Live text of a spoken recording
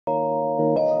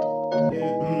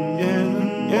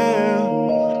Yeah.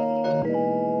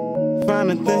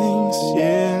 Finding things,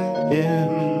 yeah.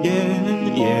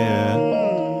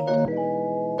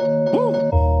 Woo.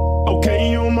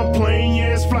 Okay, you on my plane,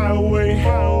 yes, fly away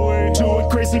to a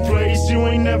crazy place you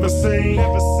ain't never seen.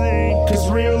 Cause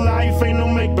real life ain't no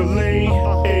make-believe,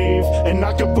 and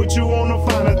I can put you on the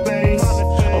finer things.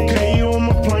 Okay, you on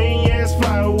my plane, yes,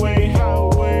 fly away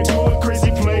to a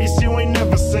crazy place you ain't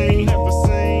never seen.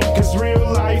 Cause real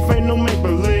life ain't no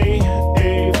make-believe,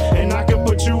 and I can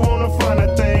put you on the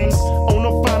finer things,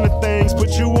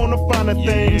 put you on the finer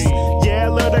things. Yeah, I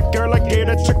love that girl, I gave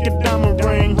her trick a diamond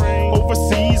ring.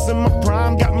 Overseas in my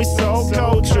prime, got me so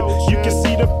cultured. You can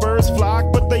see the birds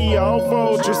flock, but they all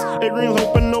vultures. It ain't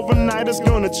hoping overnight it's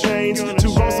gonna change.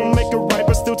 Two wrongs don't make a right,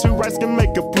 but still two rights can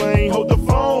make a plain. Hold the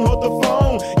phone,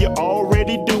 you're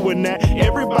already doing that.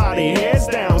 Everybody heads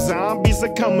down, zombies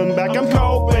are coming back, I'm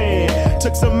coping.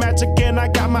 Took some magic and I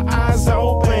got my eyes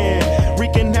open.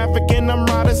 Wreaking havoc and I'm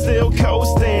riding, still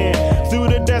coasting. Through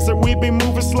the desert we be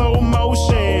moving slow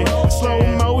motion.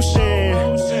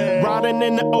 Riding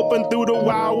in the open through the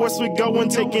wild west we going,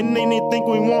 taking anything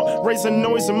we want, raising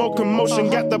noise and more commotion.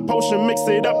 Got the potion, mix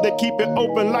it up to keep it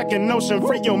open like an ocean.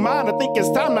 Free your mind, I think it's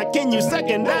time. Now can you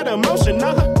second that emotion?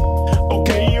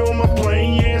 Okay, you on my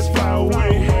plane, yes, fly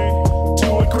away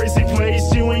to a crazy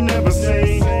place you ain't never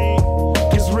seen.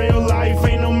 Cause real life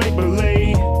ain't no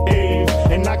make-believe,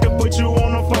 and I can put you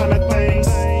on the finer things.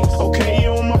 Okay, you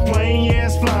on my plane,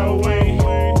 yes, fly away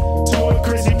to a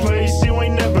crazy place you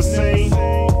ain't never seen.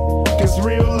 Cause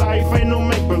real life ain't no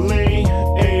make-believe,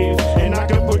 and I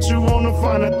can put you on the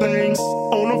finer things,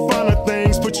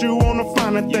 put you on the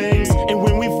finer things. And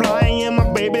when we fly in,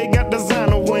 my baby got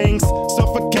designer wings.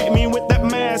 Suffocate me with that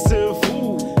massive,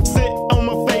 sit on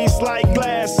my face like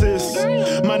glasses.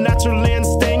 My natural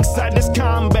instincts, I just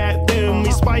combat them.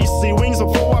 These spicy wings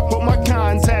before I put my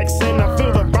contacts in. I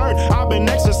feel the burn, I've been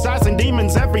exercising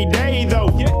demons every day though.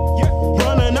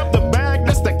 Running up the bag,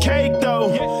 that's the cake though.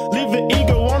 Leave the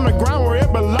ego on the ground where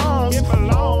it belongs,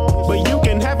 but you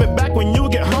can have it back when you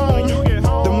get home.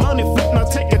 The money flip, now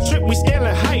take a trip, we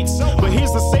scaling heights. But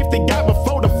here's the safety guide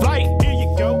before the flight.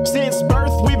 Since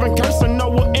birth we've been cursing, know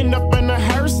we'll end up in a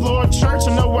hearse. Lord Church,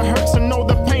 I know it hurts, I know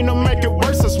the pain will make it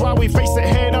worse. That's why we face it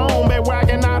head on.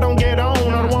 Bandwagon, I don't get on,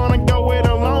 I don't wanna go it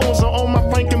alone. So on my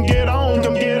plane, come get on.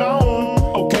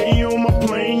 Okay, you on my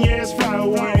plane, yes, fly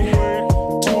away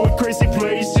to a crazy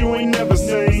place you ain't never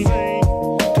seen.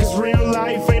 Cause real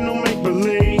life ain't no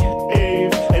make-believe,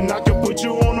 and I can put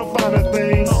you on the finer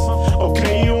things.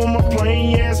 Okay, you on my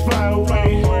plane, yes, fly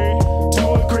away to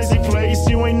a crazy place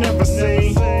you ain't never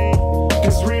seen.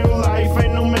 Cause real life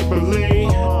ain't no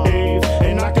make-believe,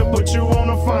 and I can put you on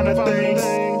the finer things.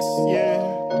 Yeah.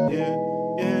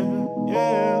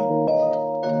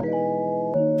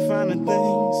 Finer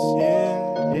things.